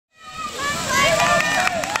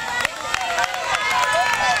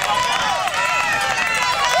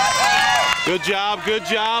Good job, good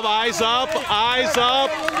job. Eyes up, eyes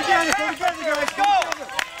up.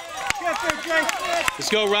 Let's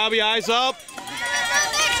go, Robbie, eyes up.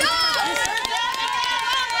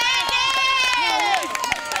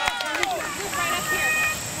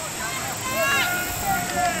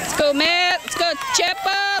 Let's go, Matt. Let's go,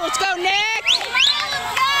 Chippa. Let's go, Nick.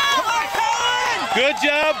 Good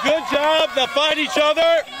job, good job. Now fight each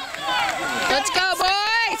other. Let's go, boys.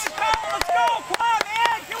 Let's go. Come on,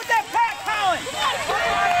 man. Get with that pack, Colin.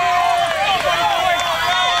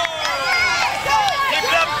 Keep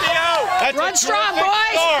it up, Theo. Run strong,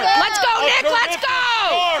 boys. Let's go, Nick. Let's go.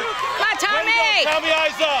 Come on, Tommy. Tommy,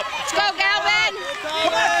 eyes up. Let's go, Galvin.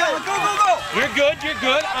 Come on, Colin. Go, go, go. You're good, you're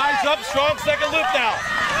good. Eyes up, strong second loop now.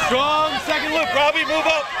 Strong second loop. Robbie, move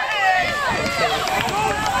up.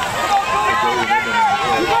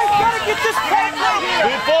 You guys gotta get this pack right here.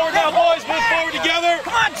 Move forward now, boys. Move forward together.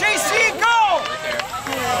 Come on, JC, go.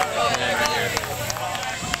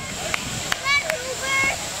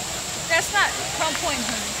 That's not Crown Point,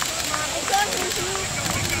 honey.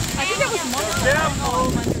 I think that was Mars. Yeah.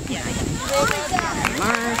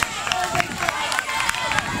 Mars.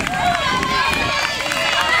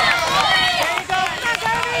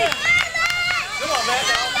 Come on, man.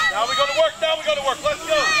 Now we go to work. Now we go to work. Let's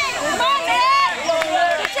go. Come on, man.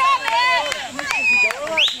 Good job, man.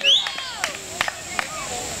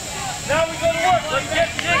 Now we go to work. Let's get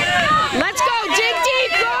digging in. Let's go. Dig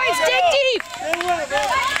deep, boys. Dig deep. Let's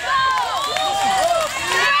go.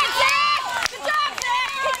 Good Zach. Good job,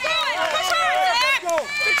 Zach. Keep going. Push hard, Zach.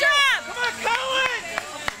 Good job. Come on, Colin.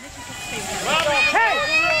 Hey.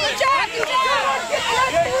 Good job. Good job.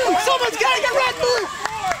 Someone's gotta get red blue.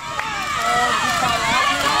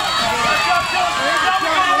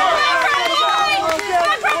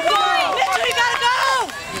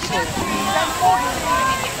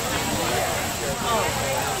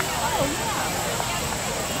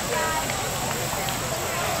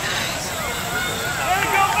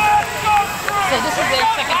 So this is their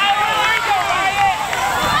second time.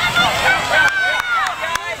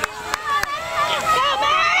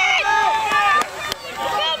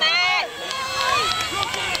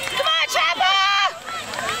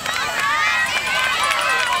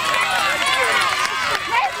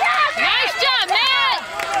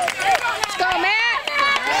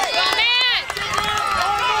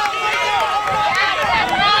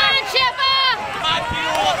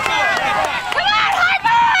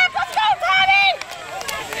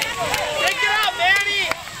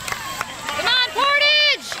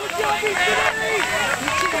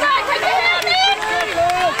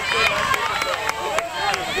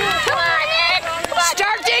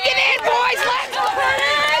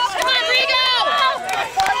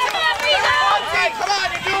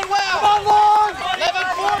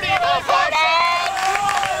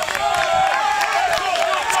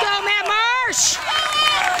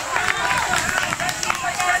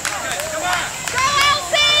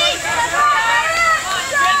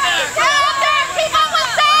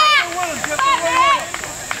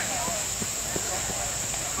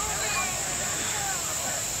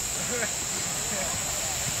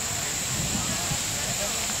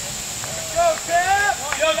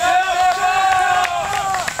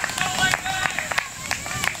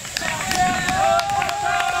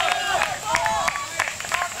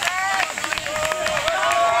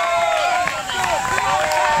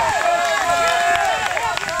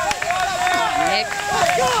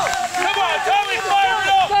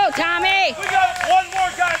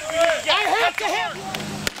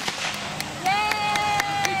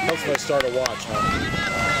 If I start a watch, huh?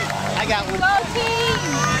 I got one. Go team!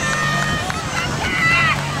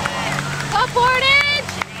 Go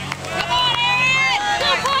Portage! Come on, Aaron!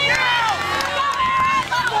 Go Portage!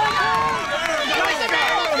 Come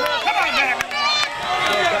on, man!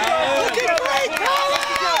 Looking great, Colin!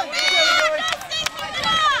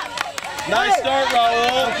 Nice start,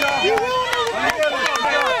 Raul. You will.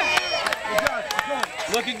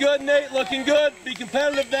 Looking good, Nate. Looking good. Be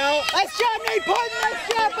competitive now. Nice job, Nate. Pardon. Nice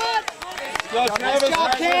job, bud. Go, Travis. Nice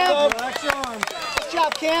job, Cam. Nice Good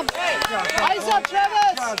job, Cam. Eyes up,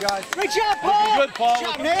 Travis. Good job, guys. Great job, Paul. Good, Paul. Good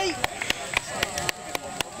job, Nate.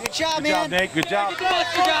 Good job, Good man. job, Nate. Good job. Good job,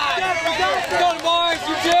 you guys. Go to Mars,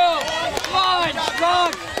 you too. Come on,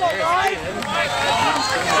 strong. So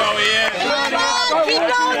he is. Keep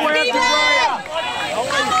going, Steven.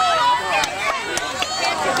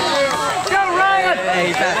 Go, Ryan. Hey,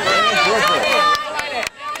 he's back.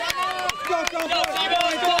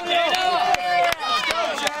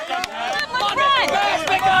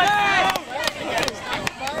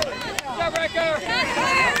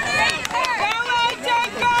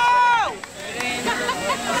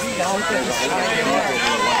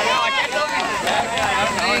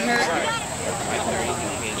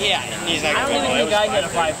 Yeah, he's not. I don't even think the guy hit a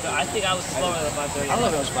 5. I think I was slower than a 5:30. I don't know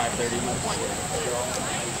if it was 5:30.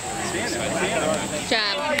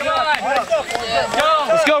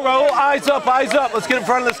 Let's go, Raul. Eyes up, eyes up. Let's get in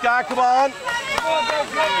front of this guy. Come on.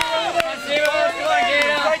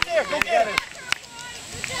 Right there. Go get it.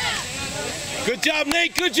 Good job,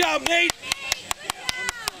 Nate. Good job, Nate.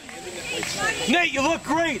 Nate, you look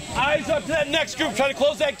great. Eyes up to that next group. Try to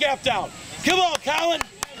close that gap down. Come on, Colin.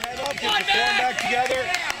 Head up. Get your form back together.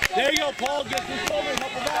 There you go, Paul. Get this over and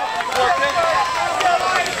help him out.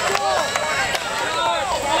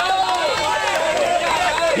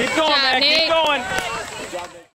 Keep going, man. Keep going.